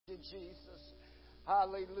Jesus.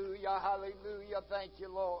 Hallelujah, hallelujah. Thank you,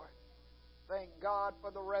 Lord. Thank God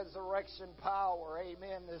for the resurrection power.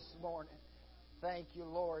 Amen this morning. Thank you,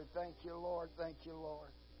 Lord. Thank you, Lord. Thank you,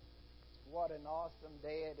 Lord. What an awesome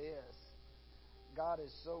day it is. God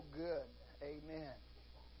is so good. Amen.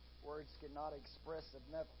 Words cannot express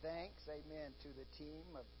enough thanks. Amen. To the team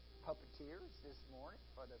of puppeteers this morning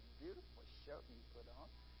for the beautiful show you put on.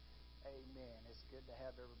 Amen. It's good to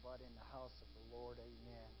have everybody in the house of the Lord.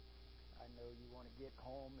 Amen. I know you want to get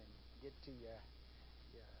home and get to your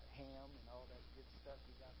ham and all that good stuff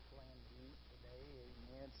you got planned to eat today.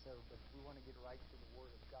 Amen. So, but we want to get right to the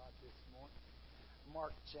Word of God this morning.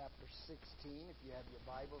 Mark chapter 16, if you have your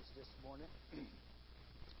Bibles this morning.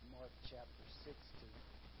 Mark chapter 16.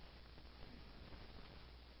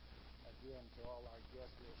 Again, to all our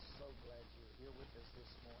guests, we're so glad you're here with us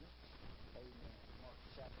this morning. Amen. Mark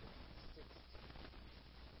chapter 16.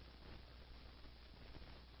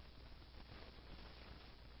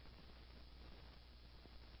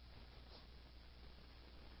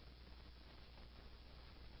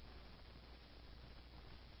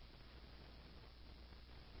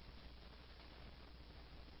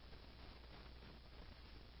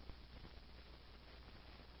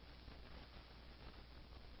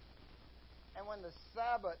 And when the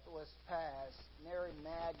Sabbath was past, Mary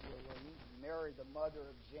Magdalene, Mary the mother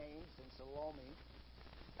of James, and Salome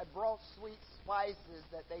had brought sweet spices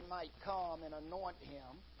that they might come and anoint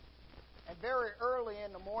him. And very early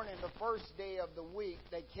in the morning, the first day of the week,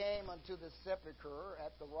 they came unto the sepulchre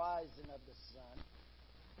at the rising of the sun.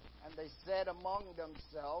 And they said among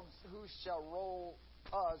themselves, Who shall roll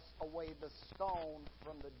us away the stone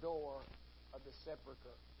from the door of the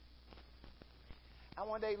sepulchre? And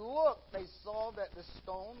when they looked, they saw that the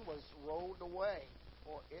stone was rolled away,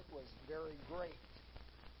 for it was very great.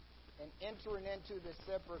 And entering into the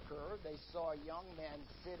sepulchre, they saw a young man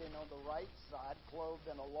sitting on the right side, clothed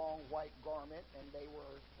in a long white garment, and they were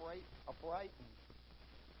affrighted.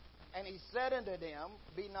 And he said unto them,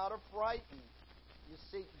 Be not affrighted. You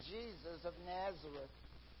seek Jesus of Nazareth,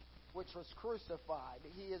 which was crucified.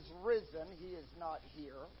 He is risen. He is not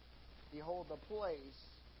here. Behold the place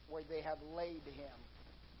where they have laid him.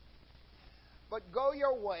 But go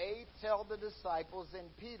your way, tell the disciples and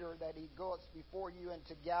Peter that he goeth before you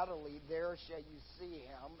into Galilee. There shall you see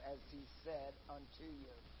him, as he said unto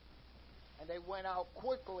you. And they went out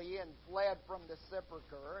quickly and fled from the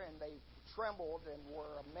sepulchre, and they trembled and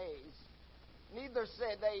were amazed. Neither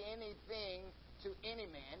said they anything to any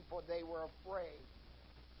man, for they were afraid.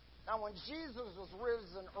 Now when Jesus was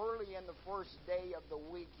risen early in the first day of the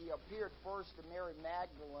week, he appeared first to Mary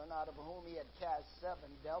Magdalene, out of whom he had cast 7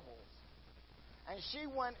 devils. And she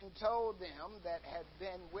went and told them that had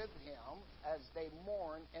been with him, as they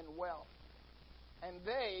mourned and wept. And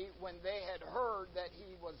they, when they had heard that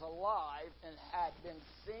he was alive and had been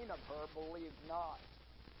seen of her, believed not.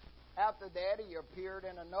 After that he appeared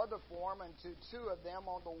in another form unto 2 of them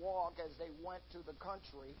on the walk as they went to the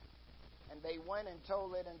country. And they went and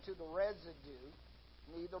told it unto the residue,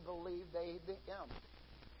 neither believed they him.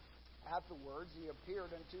 Afterwards he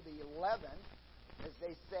appeared unto the 11, as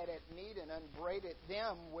they sat at meat, and upbraided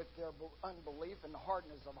them with their unbelief and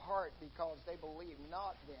hardness of heart, because they believed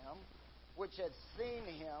not them which had seen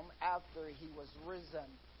him after he was risen.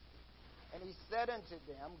 And he said unto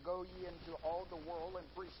them, Go ye into all the world, and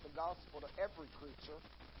preach the gospel to every creature.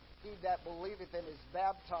 He that believeth and is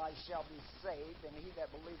baptized shall be saved, and he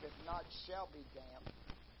that believeth not shall be damned.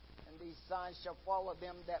 And these signs shall follow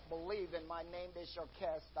them that believe. In my name they shall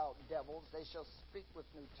cast out devils. They shall speak with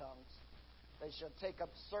new tongues. They shall take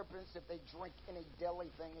up serpents. If they drink any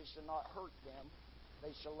deadly thing, it shall not hurt them.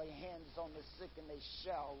 They shall lay hands on the sick, and they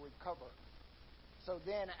shall recover. So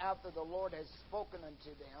then, after the Lord had spoken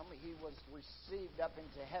unto them, he was received up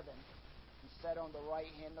into heaven, and sat on the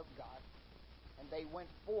right hand of God. And they went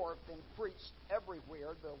forth and preached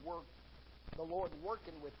everywhere the Lord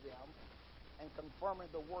working with them, and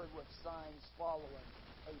confirming the word with signs following.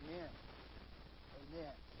 Amen.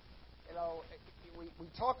 Amen. You know, we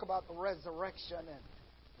talk about the resurrection,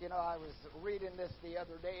 and I was reading this the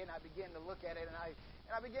other day, and I began to look at it, and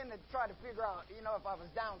I began to try to figure out, if I was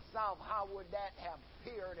down south, how would that have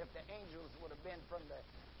appeared if the angels would have been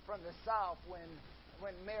from the south when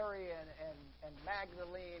Mary and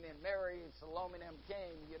Magdalene and Mary and Salome and them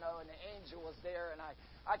came, and the angel was there, and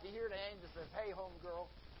I could hear the angel says, Hey,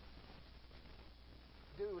 homegirl,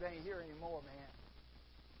 dude ain't here anymore, man.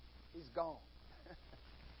 He's gone.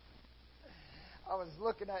 I was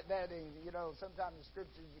looking at that, and, sometimes in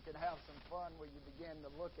Scriptures you can have some fun where you begin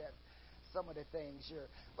to look at some of the things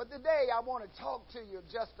here. But today I want to talk to you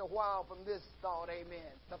just a while from this thought,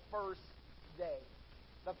 amen, the first day.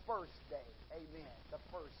 The first day. Amen. The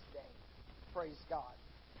first day. Praise God.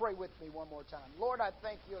 Pray with me one more time. Lord, I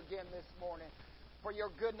thank you again this morning for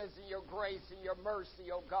your goodness and your grace and your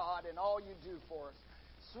mercy, oh God, and all you do for us.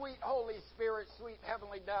 Sweet Holy Spirit, sweet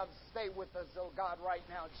Heavenly Dove, stay with us, oh God, right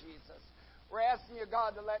now, Jesus. We're asking you,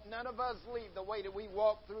 God, to let none of us leave the way that we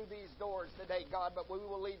walk through these doors today, God, but we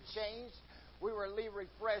will leave changed. We will leave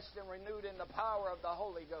refreshed and renewed in the power of the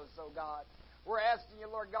Holy Ghost, oh God. We're asking you,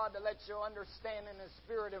 Lord God, to let your understanding and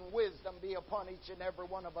spirit and wisdom be upon each and every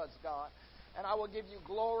one of us, God. And I will give you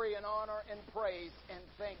glory and honor and praise and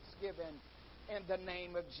thanksgiving in the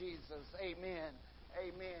name of Jesus. Amen.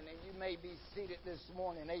 Amen. And you may be seated this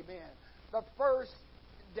morning. Amen. The first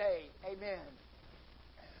day. Amen.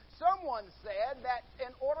 Someone said that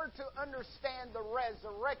in order to understand the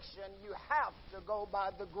resurrection, you have to go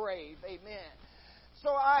by the grave. Amen. So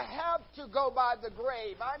I have to go by the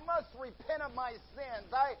grave. I must repent of my sins.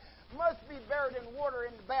 I must be buried in water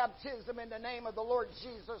in baptism in the name of the Lord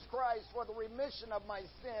Jesus Christ for the remission of my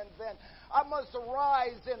sins. And I must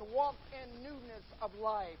arise and walk in newness of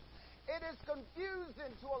life. It is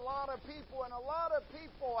confusing to a lot of people, and a lot of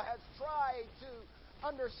people has tried to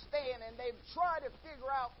understand, and they've tried to figure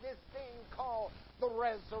out this thing called the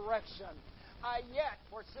resurrection. I yet,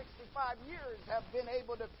 for 65 years, have been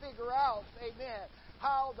able to figure out, amen,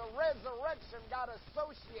 how the resurrection got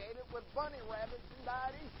associated with bunny rabbits and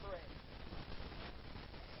dyed Easter eggs.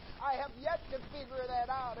 I have yet to figure that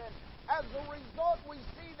out, and as a result, we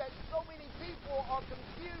see that so many people are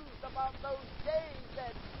confused about those days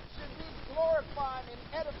that should be glorifying and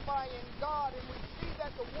edifying God, and we see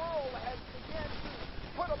that the world has begun to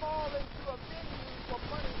put them all into a venue for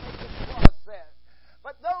money-making process.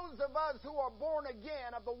 But those of us who are born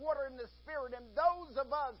again of the water and the Spirit, and those of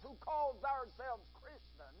us who calls ourselves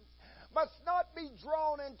Christians, must not be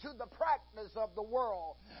drawn into the practice of the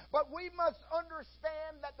world. But we must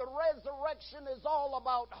understand that the resurrection is all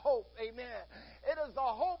about hope. Amen. It is the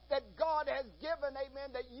hope that God has given,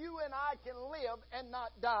 amen, that you and I can live and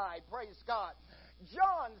not die. Praise God.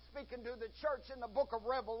 John, speaking to the church in the book of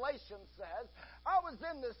Revelation, says, I was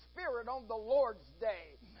in the Spirit on the Lord's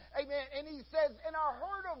day. Amen. And he says, and I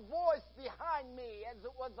heard a voice behind me as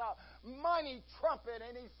it was a mighty trumpet.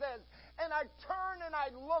 And he says, and I turned and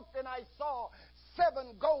I looked and I saw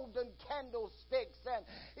 7 golden candlesticks. And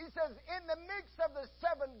he says, in the midst of the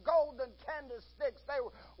 7 golden candlesticks, there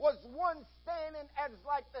was one standing as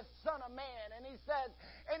like the Son of Man. And he says,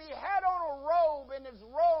 and he had on a robe, and his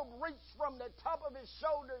robe reached from the top of his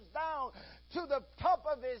shoulders down to the top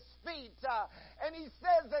of his feet. And he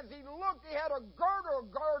says, as he looked, he had a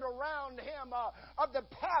girdle around him of the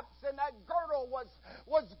paps, and that girdle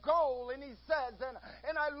was gold. And he says,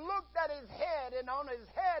 and I looked at his head, and on his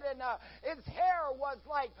head, and his hair was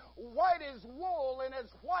like white as wool and as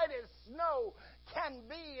white as snow can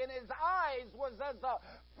be, and his eyes was as a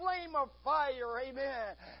flame of fire.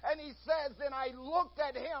 Amen. And he says, and I looked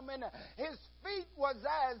at him, and his feet was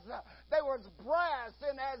as they was brass,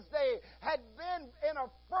 and as they had been in a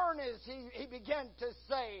furnace, he began to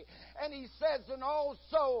say. And he says, and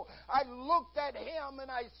also I looked at him, and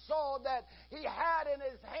I saw that he had in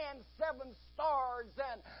his hand 7 stars,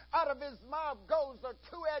 and out of his mouth goes a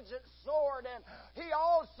 2-edged sword, and he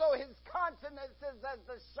also, his countenance is as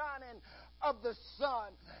the shining of the sun.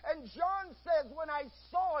 And John says, when I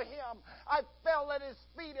saw him, I fell at his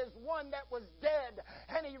feet as one that was dead.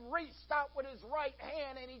 And he reached out with his right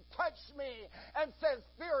hand and he touched me and says,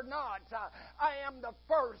 fear not, I am the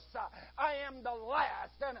first, I am the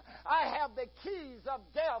last, and I have the keys of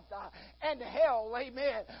death and hell.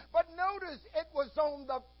 Amen. But notice it was on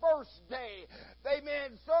the first day.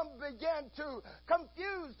 Amen. Some began to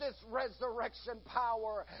confuse this resurrection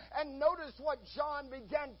power. And notice what John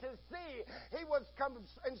began to see. He was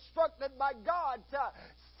instructed by God to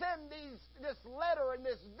send this letter and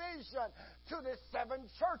this vision to the 7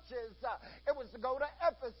 churches. It was to go to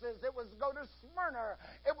Ephesus. It was to go to Smyrna.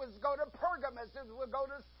 It was to go to Pergamos. It was to go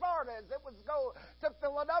to Sardis. It was to go to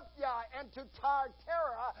Philadelphia and to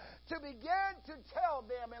Thyatira to begin to tell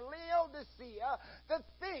them in Laodicea the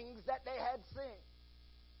things that they had seen.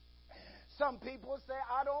 Some people say,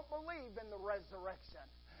 I don't believe in the resurrection.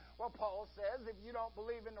 Well, Paul says, if you don't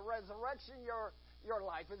believe in the resurrection, your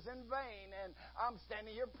life is in vain. And I'm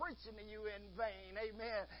standing here preaching to you in vain.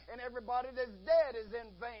 Amen. And everybody that's dead is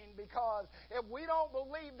in vain, because if we don't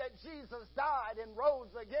believe that Jesus died and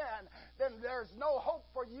rose again, then there's no hope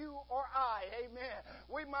for you or I. Amen.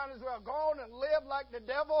 We might as well go on and live like the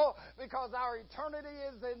devil, because our eternity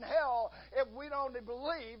is in hell if we don't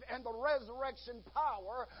believe in the resurrection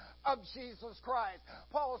power of Jesus Christ.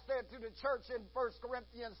 Paul said to the church in 1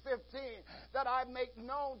 Corinthians 15 that I make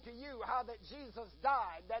known to you how that Jesus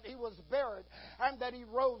died, that he was buried, and that he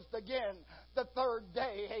rose again the third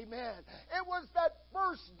day. Amen. It was that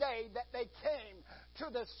first day that they came to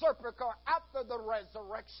the sepulchre after the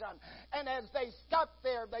resurrection. And as they got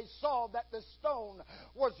there, they saw that the stone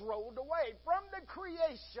was rolled away. From the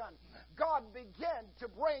creation, God began to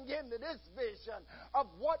bring into this vision of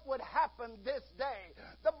what would happen this day.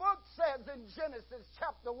 The book says in Genesis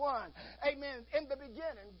chapter 1, amen, in the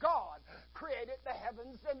beginning, God created the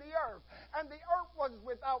heavens and the earth. And the earth was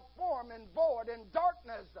without form and void, and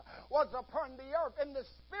darkness was upon the earth. And the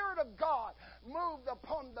Spirit of God moved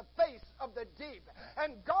upon the face of the deep.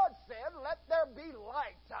 And God said, let there be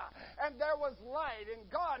light. And there was light. And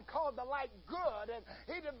God called the light good. And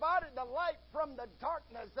he divided the light from the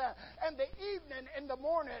darkness. And the evening and the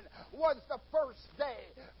morning was the first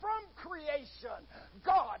day. From creation,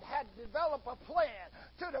 God had developed a plan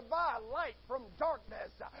to divide light from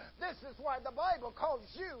darkness. This is why the Bible calls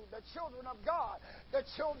you the children of God, the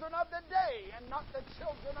children of the day, and not the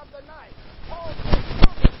children of the night. Paul says,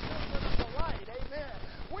 you're the children of the light. Amen.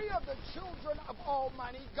 We are the children of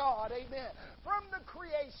Almighty God. Amen. From the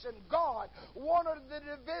creation, God wanted the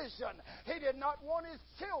division. He did not want his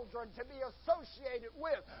children to be associated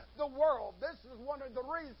with the world. This is one of the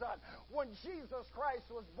reasons when Jesus Christ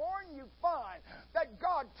was born, you find that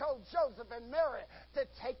God told Joseph and Mary to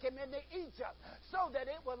take him into Egypt so that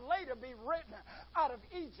it would later be written, out of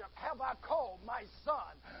Egypt have I called my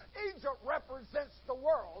son. Egypt represents the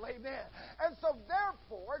world. Amen. And so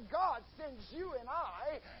therefore, God sends you and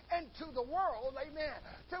I into the world, amen,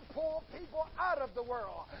 to pull people out of the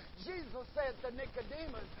world. Jesus says to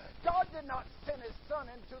Nicodemus, God did not send his son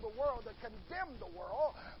into the world to condemn the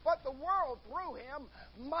world, but the world through him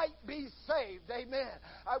might be saved. Amen.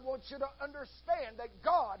 I want you to understand that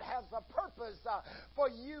God has a purpose for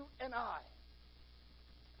you and I.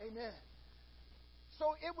 Amen.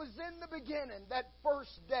 So it was in the beginning, that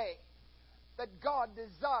first day, that God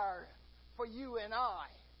desired for you and I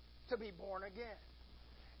to be born again.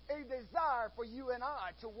 A desire for you and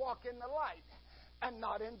I to walk in the light and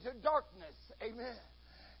not into darkness. Amen.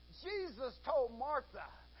 Jesus told Martha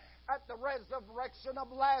at the resurrection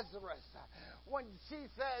of Lazarus, when she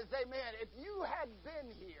says, amen, if you had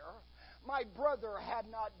been here, my brother had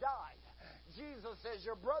not died. Jesus says,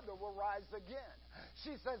 your brother will rise again.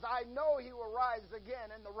 She says, I know he will rise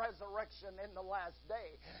again in the resurrection in the last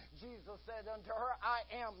day. Jesus said unto her, I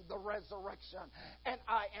am the resurrection and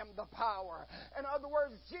I am the power. In other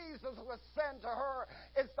words, Jesus was saying to her,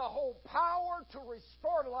 it's the whole power to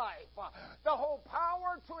restore life, the whole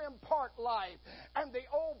power to impart life, and the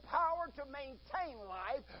old power to maintain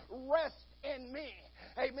life rests in me.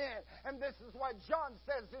 Amen. And this is why John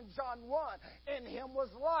says in John 1, in him was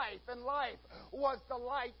life, and life was the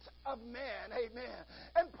light of man. Amen.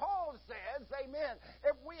 And Paul says, amen,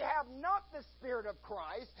 if we have not the Spirit of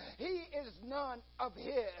Christ, he is none of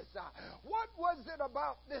his. What was it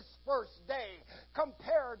about this first day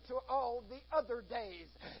compared to all the other days?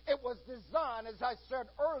 It was designed, as I said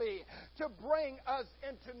earlier, to bring us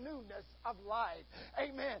into newness of life.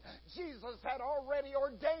 Amen. Jesus had already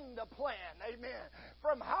ordained a plan. Amen.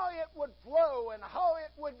 From how it would flow and how it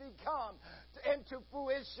would become into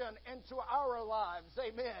fruition into our lives.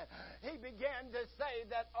 Amen. He began to say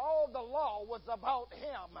that all the law was about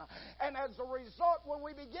him. And as a result, when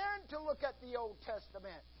we began to look at the Old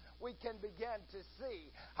Testament, we can begin to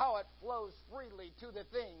see how it flows freely to the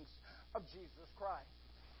things of Jesus Christ.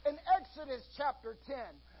 In Exodus chapter 10,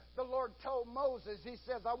 the Lord told Moses, he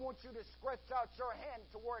says, I want you to stretch out your hand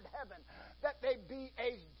toward heaven, that there be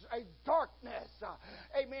a darkness,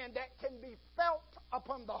 amen, that can be felt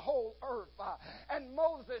upon the whole earth. And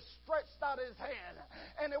Moses stretched out his hand,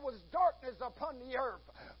 and it was darkness upon the earth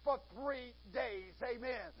for 3 days.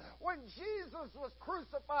 Amen. When Jesus was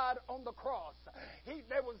crucified on the cross,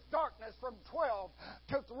 there was darkness from 12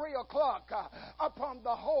 to 3 o'clock upon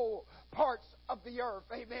the whole parts of the earth.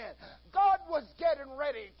 Amen. God was getting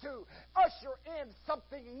ready to usher in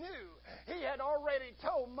something new. He had already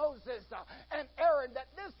told Moses and Aaron that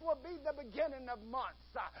this would be the beginning of months.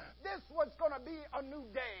 This was going to be a new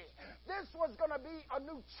day. This was going to be a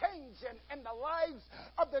new change in the lives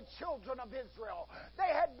of the children of Israel. They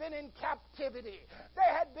had been in captivity. They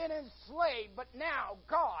had been enslaved, but now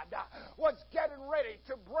God was getting ready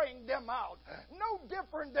to bring them out. No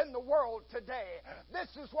different than the world today. This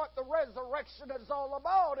is what the resurrection is all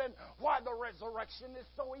about and why the resurrection is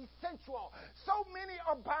so essential. So many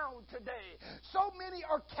are bound today. So many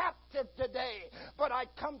are captive today. But But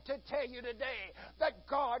I come to tell you today that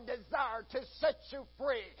God desires to set you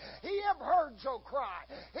free. He have heard your cry.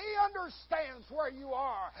 He understands where you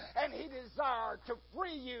are, and He desires to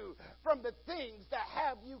free you from the things that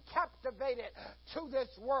have you captivated to this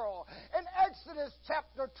world. In Exodus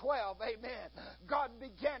chapter 12, amen, God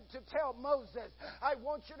began to tell Moses, I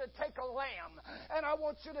want you to take a lamb, and I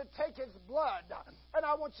want you to take his blood, and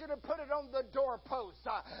I want you to put it on the doorpost.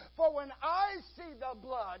 For when I see the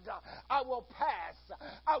blood, I will pass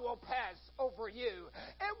over you.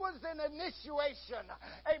 It was an initiation,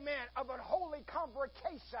 amen, of a holy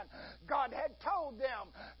convocation. God had told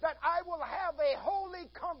them that I will have a holy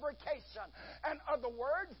convocation. In other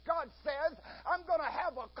words, God says, I'm going to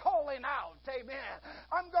have a calling out, amen.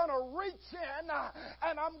 I'm going to reach in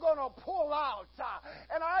and I'm going to pull out.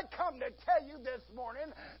 And I come to tell you this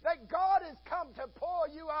morning that God has come to pull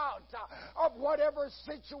you out of whatever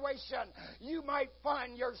situation you might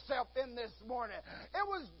find yourself in this morning. It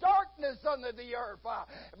was darkness under the earth,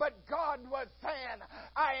 but God was saying,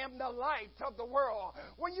 I am the light of the world.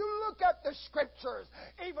 When you look at the scriptures,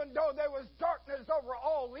 even though there was darkness over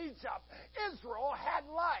all Egypt, Israel had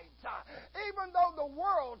light. Even though the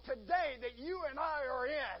world today that you and I are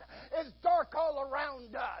in is dark all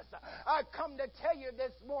around us, I come to tell you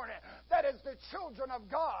this morning that as the children of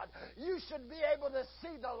God, you should be able to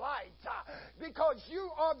see the light because you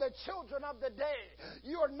are the children of the day.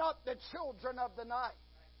 You are not the children of the night.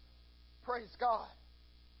 Praise God.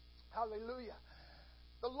 Hallelujah.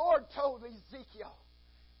 The Lord told Ezekiel,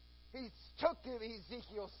 He took it,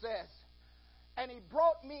 Ezekiel says, and He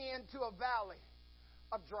brought me into a valley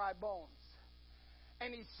of dry bones.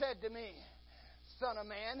 And He said to me, Son of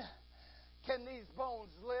man, can these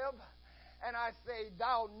bones live? And I say,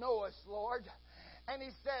 Thou knowest, Lord. And He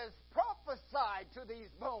says, prophesy to these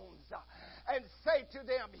bones and say to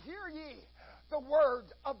them, Hear ye the word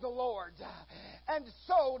of the Lord. And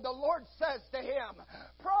so the Lord says to him,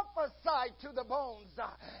 prophesy to the bones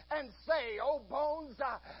and say, O bones,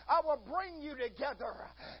 I will bring you together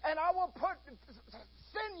and I will put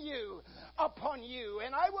sinew upon you,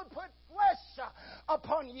 and I will put flesh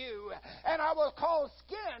upon you, and I will cause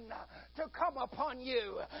skin to come upon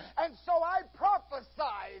you. And so I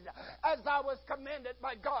prophesied as I was commanded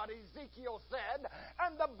by God, Ezekiel said,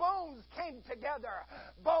 and the bones came together,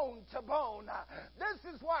 bone to bone.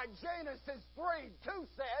 This is why Genesis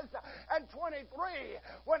 3:2 says, and 23,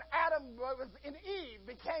 when Adam and Eve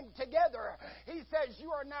became together, he says,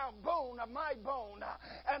 you are now bone of my bone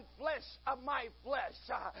and flesh of my flesh.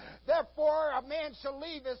 Therefore, a man shall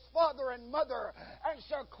leave his father and mother and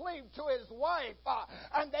shall cleave to his wife,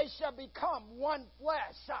 and they shall become one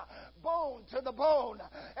flesh, bone to the bone.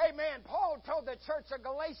 Amen. Paul told the church of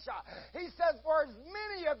Galatia, he says, for as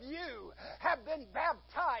many of you have been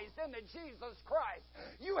baptized into Jesus Christ,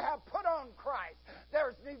 you have put on Christ.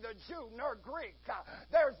 There's neither Jew nor Greek.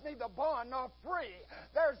 There's neither bond nor free.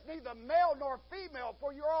 There's neither male nor female,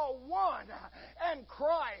 for you're all one in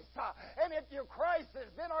Christ. And if you're Christ's,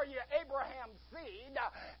 then are you Abraham's seed,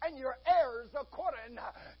 and you're heirs according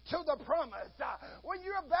to the promise. When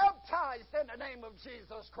you're baptized in the name of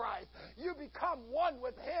Jesus Christ, you become one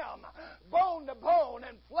with Him, bone to bone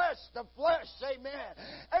and flesh to flesh. Amen.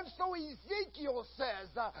 And so Ezekiel says,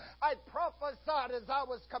 I prophesied as I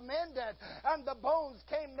was commanded, and the bones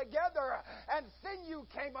came together, and sinew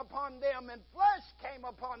came upon them, and flesh came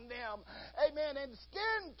upon them. Amen. And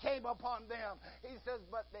skin came upon them. He says,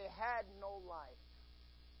 but they had no life.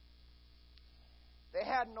 They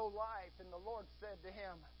had no life. And the Lord said to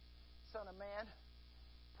him, Son of man,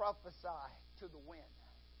 prophesy to the wind.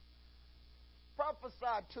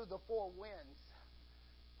 Prophesy to the four winds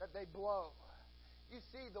that they blow. You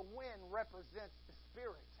see, the wind represents the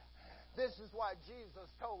Spirit. This is why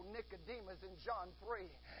Jesus told Nicodemus in John 3,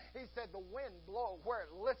 He said, the wind blow where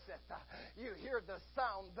it listeth. You hear the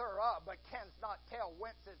sound thereof, but canst not tell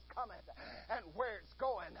whence it's coming and where it's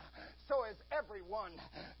going. So is everyone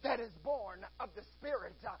that is born of the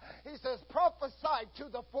Spirit. He says, prophesy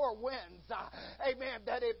to the four winds. Amen.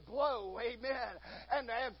 That it blow. Amen.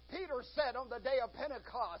 And as Peter said on the day of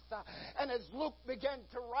Pentecost, and as Luke began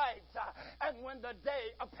to write, and when the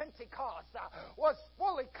day of Pentecost was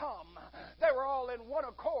fully come, they were all in one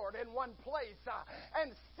accord in one place,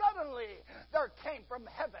 and suddenly there came from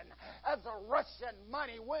heaven as a rushing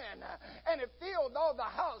mighty wind, and it filled all the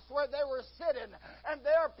house where they were sitting. And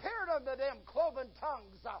there appeared unto them cloven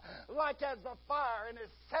tongues like as a fire, and it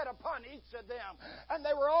set upon each of them. And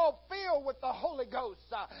they were all filled with the Holy Ghost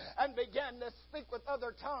and began to speak with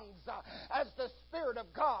other tongues as the Spirit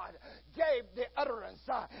of God gave the utterance.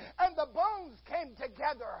 And the bones came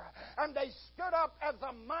together, and they stood up as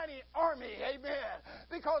a mighty army. Amen.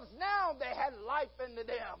 Because now they had life into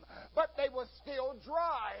them, but they were still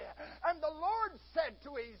dry. And the Lord said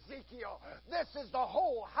to Ezekiel, this is the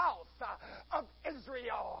whole house of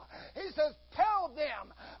Israel. He says, tell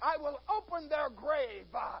them, I will open their grave,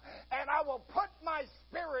 and I will put my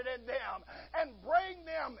Spirit in them and bring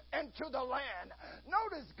them into the land.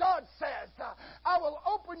 Notice God says, I will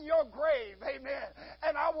open your grave, amen,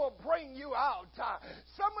 and I will bring you out.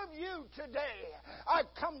 Some of you today,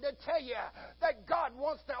 I've come to tell you that God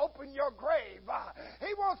wants to open your grave.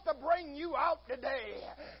 He wants to bring you out today.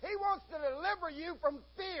 He wants to deliver you from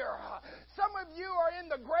fear. Some of you are in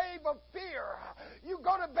the grave of fear. You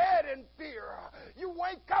go to bed in fear. You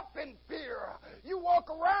wake up in fear. You walk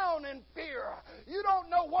around in fear. You don't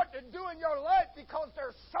know what to do in your life because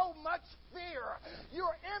there's so much fear.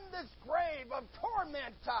 You're in this grave of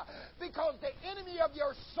torment because the enemy of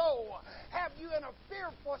your soul have you in a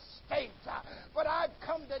fearful state. But I've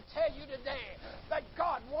come to tell you today that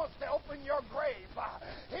God wants to open your grave.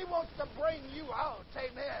 He wants to bring you out.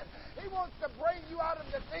 Amen. He wants to bring you out of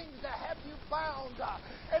the things that have you bound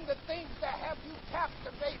and the things that have you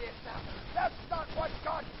captivated. That's not what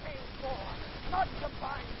God came for. Not to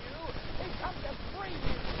bind you. He come to free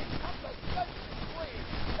you. He come to set you free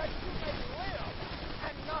that you may live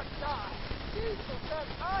and not die. Jesus said,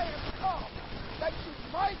 I am come that you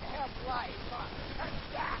might have life and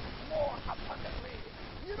that more abundantly.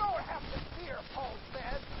 You don't have to fear, Paul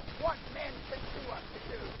says, what men can do unto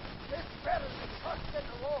you. It's better to trust in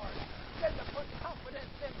the Lord than to put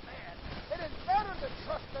confidence in man. It is better to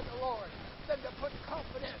trust in the Lord than to put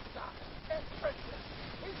confidence in princes.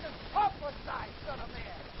 He says, prophesy, son of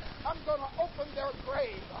man. I'm going to open their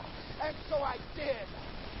grave. And so I did,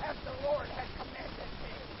 as the Lord had commanded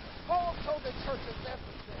me. Paul told the church of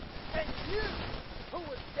Ephesus, and you, who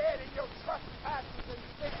was dead in your trespasses and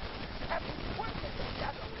sins, have been quickened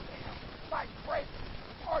together with him. By grace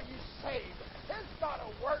are you saved. It's not a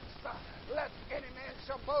works, lest any man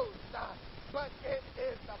shall boast, but it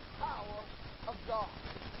is the power of God.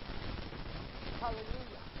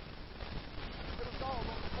 Hallelujah. It was all on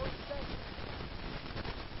the first day.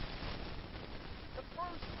 The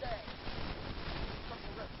first day from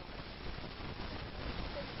the resurrection.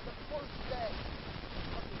 It is the first day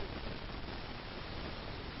of the week.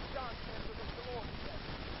 John says it was the Lord's day.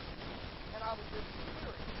 And I was in the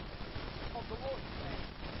spirit of the Lord's day.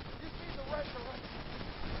 You see, the resurrection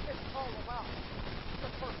is all about the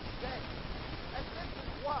first day. And this is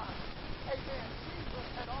why, amen, Jesus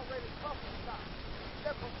had already prophesied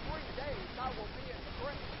that for 3 days I will be in the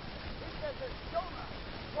grave. He says that Jonah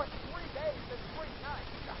was 3 days and 3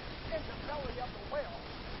 nights in the belly of the whale.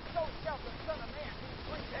 So shall the Son of Man be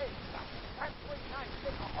 3 days and 3 nights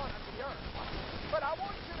in the heart of the earth. But I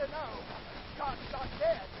want you to know, God's not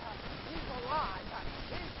dead. He's alive.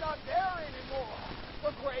 He's not there anymore.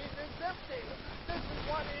 The grave is empty. This is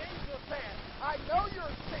what the angel said. I know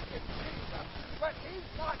you're seeking Jesus, but he's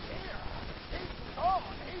not here. He's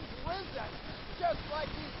gone. He's risen. Just like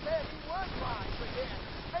he said he would rise again.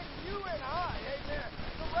 And you and I, amen,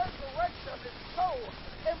 the resurrection is so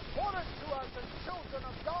important to us as children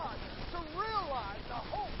of God to realize the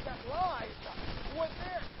hope that lies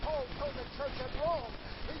within. Paul told the church at Rome,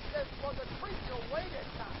 he says, for the creature waited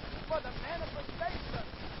for the manifestation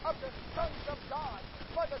of the sons of God.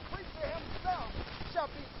 For the creature himself shall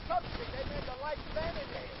be subject, amen, to like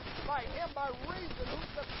vanity by him by reason who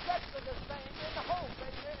subjects to the same in hope,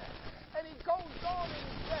 amen. And he goes on and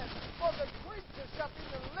he says, for the creature shall be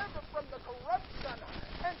delivered from the corruption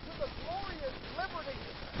and to the glorious liberty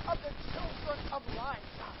of the children of light.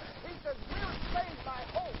 He says, we're saved by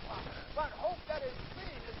hope, but hope that is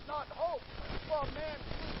seen is not hope. For a man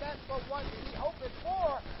see that for what he hopeth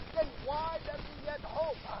for, then why does he yet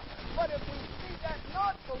hope? But if we see that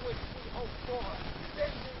not for which we hope for,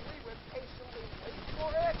 then do we with patiently wait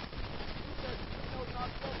for it? He says, we know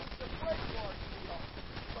not what we should pray for,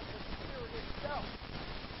 but the Spirit itself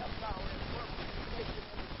helps our infirmity, making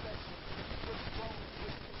intercession with groans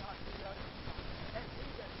which cannot be uttered. And he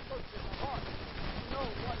that searches the heart know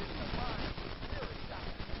what is the mind of the Spirit,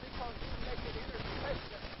 because he maketh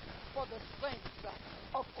intercession for the saints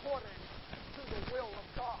according to the will of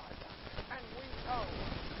God. And we know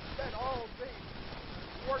that all things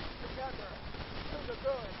work together to the the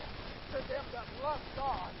good to them that love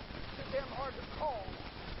God, to them are the called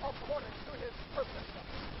according to His purpose.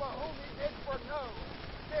 For whom He did foreknow,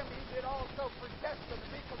 them He did also predestine to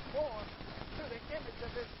be conformed to the image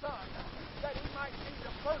of His Son, that He might be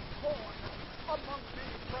the firstborn among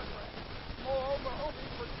many brethren. Moreover, whom He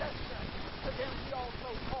predestined, to them He also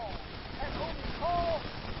called. And whom He called,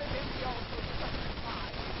 to them He also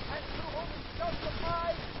justified. And to whom He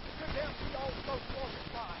justified, to them He also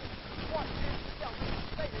glorified. What then shall we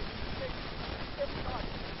say to these things? If God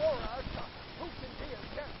be for us, who can be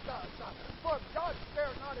against us? For God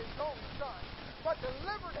spared not His own Son, but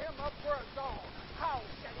delivered Him up for us all. How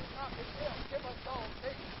shall He not with Him give us all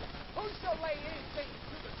things? Who shall lay anything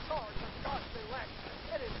to the charge of God's elect?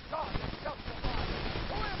 It is God that justifies.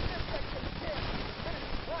 Who is this that condemns? It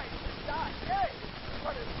is Christ who died, yea,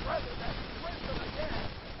 but His brother that is risen again,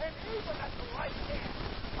 and even at the right hand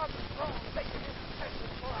of the throne making intercession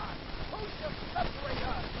for us. Who shall separate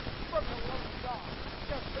us from the love of God?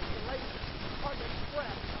 Shall tribulation, or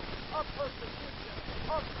distress, or persecution,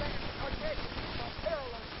 or famine, or nakedness, or peril,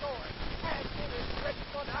 or sword? As it is written,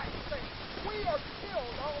 for thy sake we are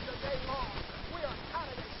killed all the day long. We are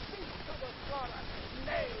counted as sheep to the slaughter.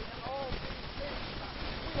 Nay, in all these things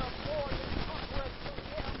we are more than conquerors through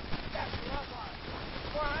Him that loved us.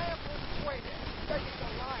 For I am persuaded that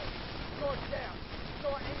neither life, nor death,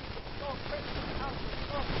 nor angels, nor principalities,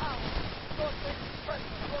 nor powers, nor things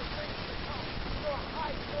present, nor things to come, nor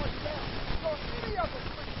height, nor depth, nor any other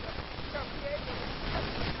creature shall be able to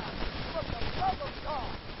separate us from the love of God,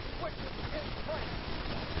 which is in Christ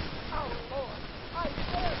our Lord. I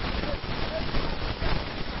dare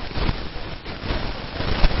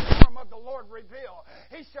of the Lord reveal.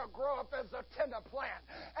 He shall grow up as a tender plant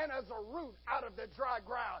and as a root out of the dry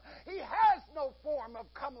ground. He has no form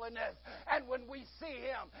of comeliness, and when we see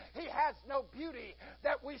Him, He has no beauty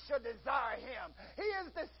that we should desire Him. He is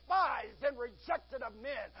despised and rejected of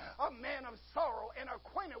men, a man of sorrow and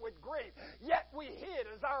acquainted with grief. Yet we hid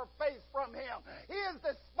as our face from Him. He is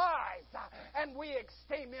despised, and we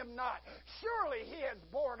esteem Him not. Surely He has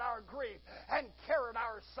borne our grief and carried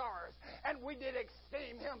our sorrows, and we did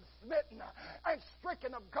esteem Him smitten and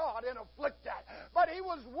stricken of God and afflicted. But He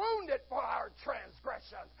was wounded for our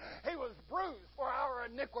transgressions. He was bruised for our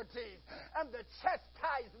iniquities. And the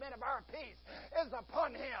chastisement of our peace is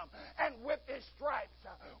upon Him. And with His stripes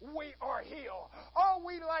we are healed. All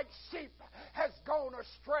we like sheep has gone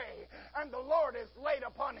astray. And the Lord has laid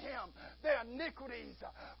upon Him the iniquities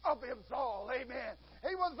of us all. Amen.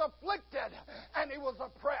 He was afflicted and He was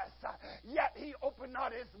oppressed, yet He opened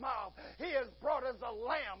not His mouth. He is brought as a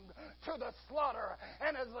lamb to the slaughter,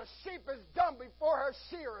 and as a sheep is dumb before her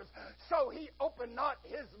shearers, so He opened not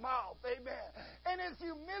His mouth. Amen. In His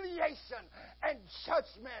humiliation and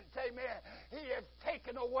judgment, amen, He is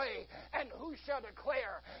taken away, and who shall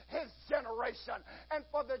declare His generation? And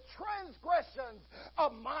for the transgressions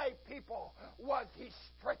of my people was He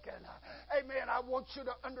stricken. Amen. I want you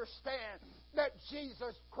to understand that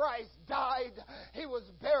Jesus Christ died, He was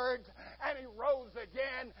buried, and He rose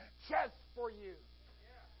again just for you.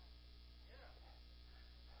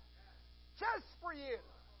 Just for you.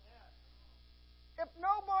 If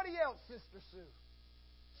nobody else, Sister Sue,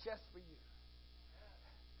 just for you.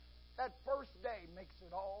 That first day makes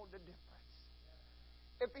it all the difference.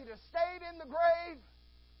 If He'd have stayed in the grave,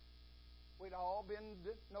 we'd all been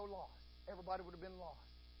no loss. Everybody would have been lost.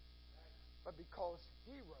 But because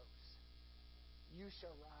He rose, you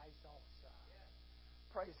shall rise also.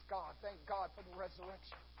 Praise God. Thank God for the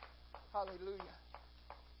resurrection. Hallelujah.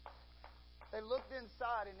 They looked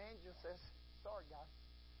inside, and the angel says, sorry, guys.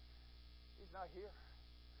 He's not here.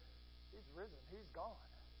 He's risen. He's gone.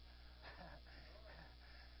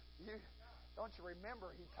 Don't you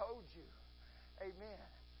remember He told you? Amen.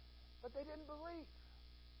 But they didn't believe.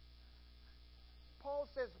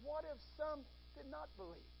 Paul says, what if some did not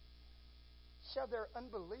believe? Shall their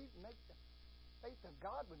unbelief make the faith of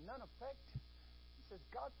God with none effect? He says,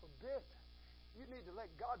 God forbid. You need to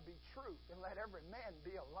let God be truth and let every man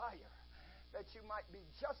be a liar, that you might be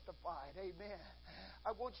justified. Amen.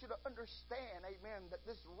 I want you to understand, amen, that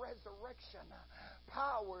this resurrection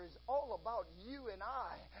power is all about you and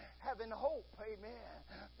I having hope. Amen.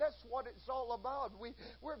 That's what it's all about.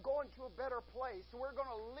 We're going to a better place. We're going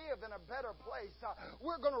to live in a better place.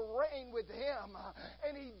 We're going to reign with Him.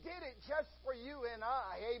 And He did it just for you and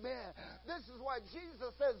I. Amen. This is why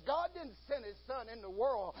Jesus says God didn't send His Son in the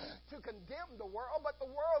world to condemn the world, but the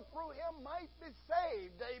world through Him might be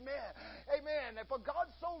saved. Amen. Amen. And for God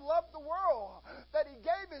so loved the world that He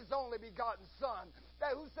gave His only begotten Son,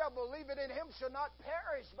 that whosoever believeth in him shall not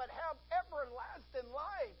perish, but have everlasting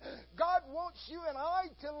life. God wants you and I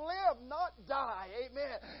to live, not die.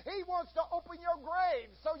 Amen. He wants to open your grave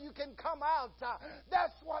so you can come out.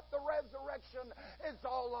 That's what the resurrection is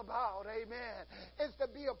all about. Amen. Is to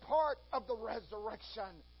be a part of the resurrection.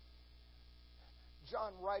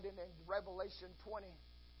 John writing in Revelation 20,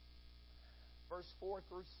 verse 4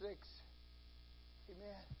 through 6.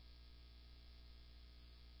 Amen.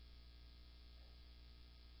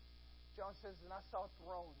 John says, and I saw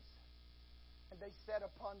thrones, and they sat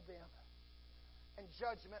upon them, and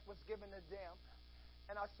judgment was given to them.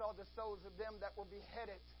 And I saw the souls of them that were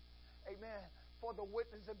beheaded, amen, for the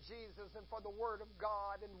witness of Jesus and for the word of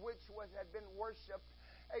God, in which had been worshipped,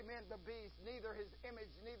 amen, the beast, neither his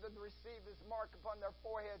image, neither receive his mark upon their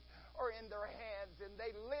foreheads or in their hands. And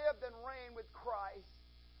they lived and reigned with Christ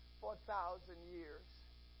for 1,000 years.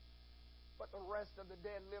 But the rest of the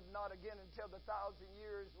dead lived not again until the 1,000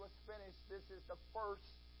 years was finished. This is the first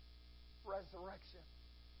resurrection.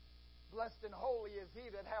 Blessed and holy is he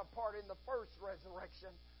that have part in the first resurrection.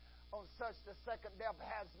 On such the second death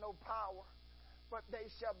has no power. But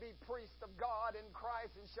they shall be priests of God in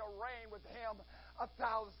Christ and shall reign with him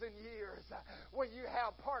 1,000 years. When you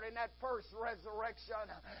have part in that first resurrection,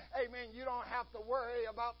 amen, you don't have to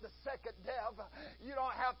worry about the second death. You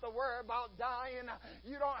don't have to worry about dying.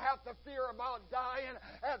 You don't have to fear about dying.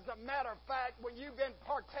 As a matter of fact, when you've been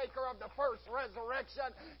partaker of the first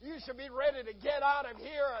resurrection, you should be ready to get out of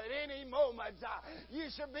here at any moment.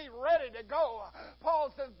 You should be ready to go.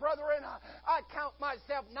 Paul says, brethren, I count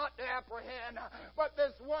myself not to apprehend, but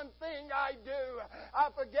this one thing I do, I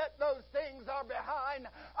forget those things are behind.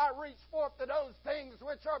 I reach forth to those things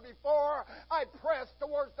which are before. I press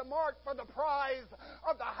towards the mark for the prize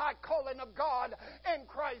of the high calling of God in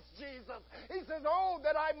Christ Jesus. He says, oh,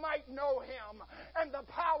 that I might know him and the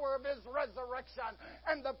power of his resurrection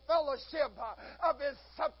and the fellowship of his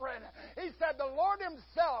suffering. He said, the Lord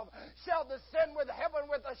himself shall descend with heaven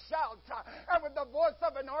with a shout and with the voice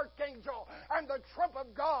of an archangel and the trump of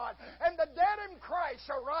God, and the dead in Christ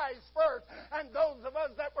shall rise first, and those of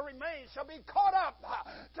us that will remain shall be caught up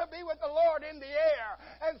to be with the Lord in the air.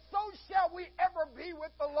 And so shall we ever be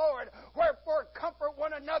with the Lord. Wherefore comfort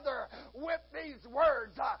one another with these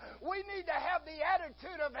words. We need to have the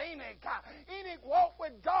attitude of Enoch. Enoch walked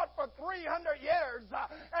with God for 300 years,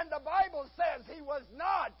 and the Bible says he was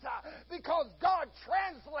not, because God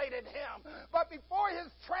translated him. But before his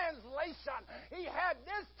translation, he had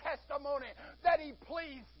this testimony that he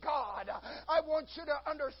pleased God. I want you to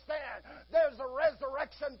understand there's a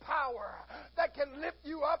resurrection power that can lift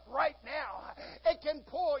you up right now. It can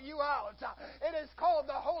pull you out. It is called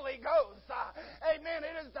the Holy Ghost. Amen.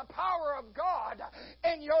 It is the power of God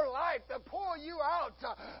in your life to pull you out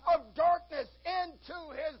of darkness into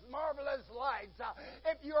his marvelous light.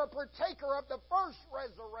 If you're a partaker of the first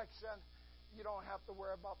resurrection, you don't have to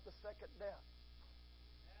worry about the second death,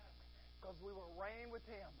 because we will reign with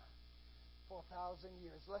him for 1,000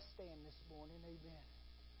 years. Let's stand this morning. Amen.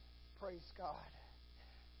 Praise God.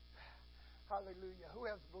 Hallelujah. Who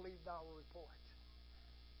has believed our report?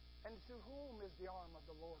 And to whom is the arm of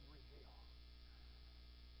the Lord revealed?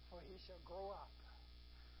 For he shall grow up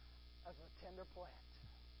as a tender plant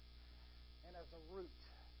and as a root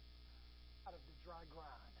out of the dry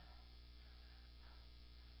ground.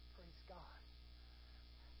 Praise God.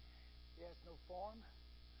 He has no form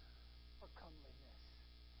or comeliness.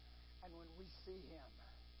 And when we see him,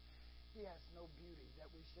 he has no beauty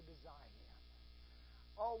that we should desire him.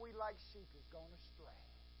 All we like sheep is gone astray,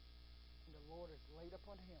 and the Lord has laid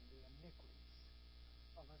upon him the iniquities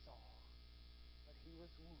of us all. But he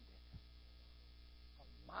was wounded for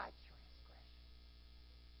my transgression.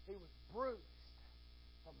 He was bruised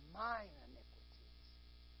for mine iniquities.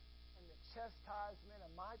 And the chastisement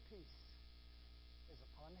of my peace is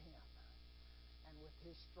upon him. And with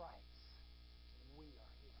his stripes, we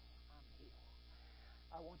are healed. I'm healed.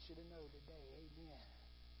 I want you to know today, amen,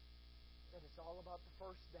 that it's all about the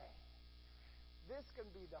first day. This can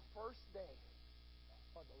be the first day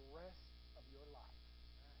for the rest of your life.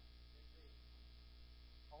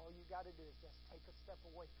 All you got to do is just take a step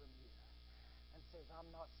away from you and says, I'm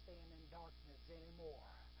not staying in darkness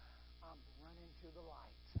anymore. I'm running to the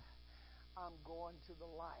light. I'm going to the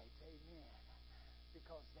light. Amen.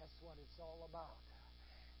 Because that's what it's all about.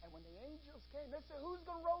 And when the angels came, they said, who's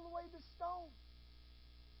going to roll away the stone?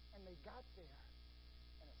 And they got there,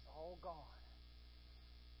 and it's all gone.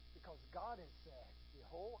 Because God has said,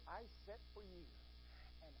 behold, I set for you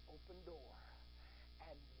an open door,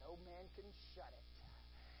 and no man can shut it.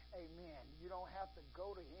 Amen. You don't have to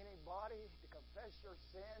go to anybody to confess your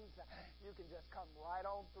sins. You can just come right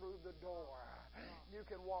on through the door. You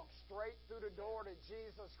can walk straight through the door to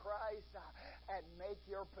Jesus Christ and make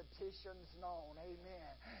your petitions known.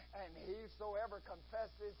 Amen. And whosoever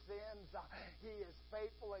confesses sins, He is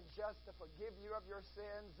faithful and just to forgive you of your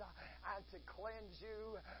sins and to cleanse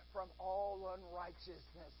you from all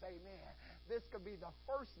unrighteousness. Amen. This could be the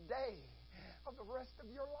first day of the rest of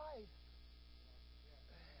your life.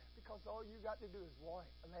 Because all you got to do is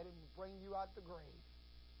let Him bring you out the grave.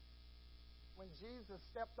 When Jesus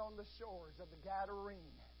stepped on the shores of the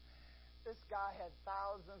Gadarene, this guy had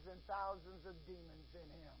thousands and thousands of demons in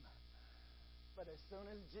him. But as soon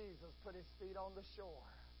as Jesus put His feet on the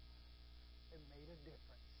shore, it made a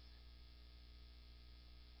difference.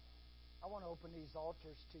 I want to open these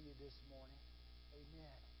altars to you this morning.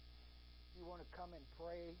 Amen. You want to come and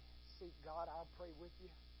pray, seek God, I'll pray with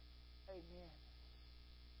you. Amen.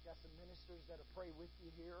 Got some ministers that'll pray with you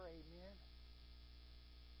here. Amen.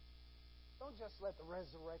 Don't just let the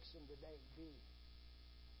resurrection today be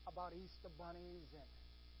about Easter bunnies and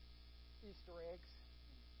Easter eggs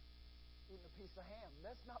and eating a piece of ham.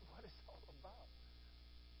 That's not what it's all about.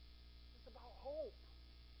 It's about hope.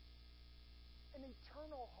 An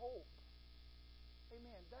eternal hope.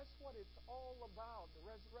 Amen. That's what it's all about. The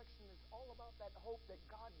resurrection is all about that hope that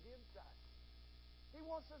God gives us. He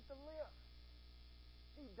wants us to live.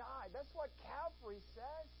 He died. That's what Calvary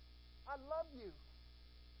says. I love you.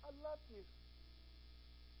 I love you.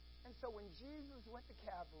 And so when Jesus went to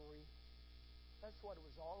Calvary, that's what it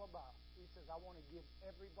was all about. He says, I want to give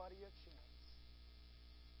everybody a chance.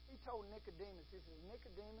 He told Nicodemus, he says,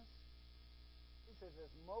 Nicodemus, he says,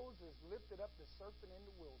 as Moses lifted up the serpent in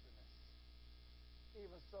the wilderness,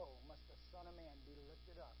 even so must the Son of Man be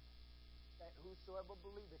lifted up, that whosoever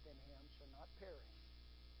believeth in Him shall not perish,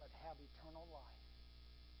 but have eternal life.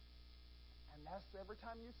 And that's every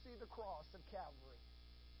time you see the cross of Calvary,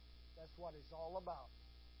 that's what it's all about,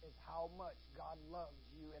 is how much God loves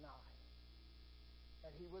you and I.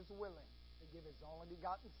 That He was willing to give His only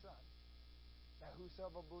begotten Son, that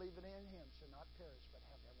whosoever believeth in Him shall not perish, but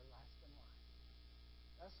have everlasting life.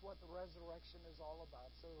 That's what the resurrection is all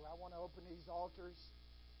about. So I want to open these altars.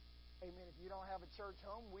 Amen. If you don't have a church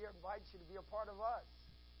home, we invite you to be a part of us.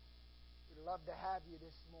 We'd love to have you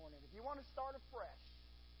this morning. If you want to start afresh,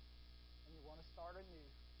 and you want to start anew,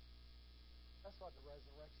 that's what the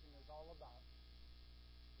resurrection is all about.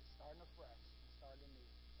 It's starting afresh and starting anew.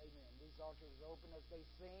 Amen. These altars are open as they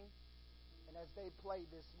sing and as they play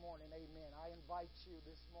this morning. Amen. I invite you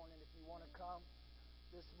this morning, if you want to come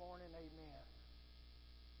this morning. Amen.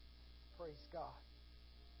 Praise God.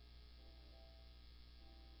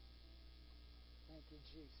 Thank you,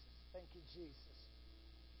 Jesus. Thank you, Jesus.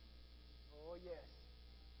 Oh, yes.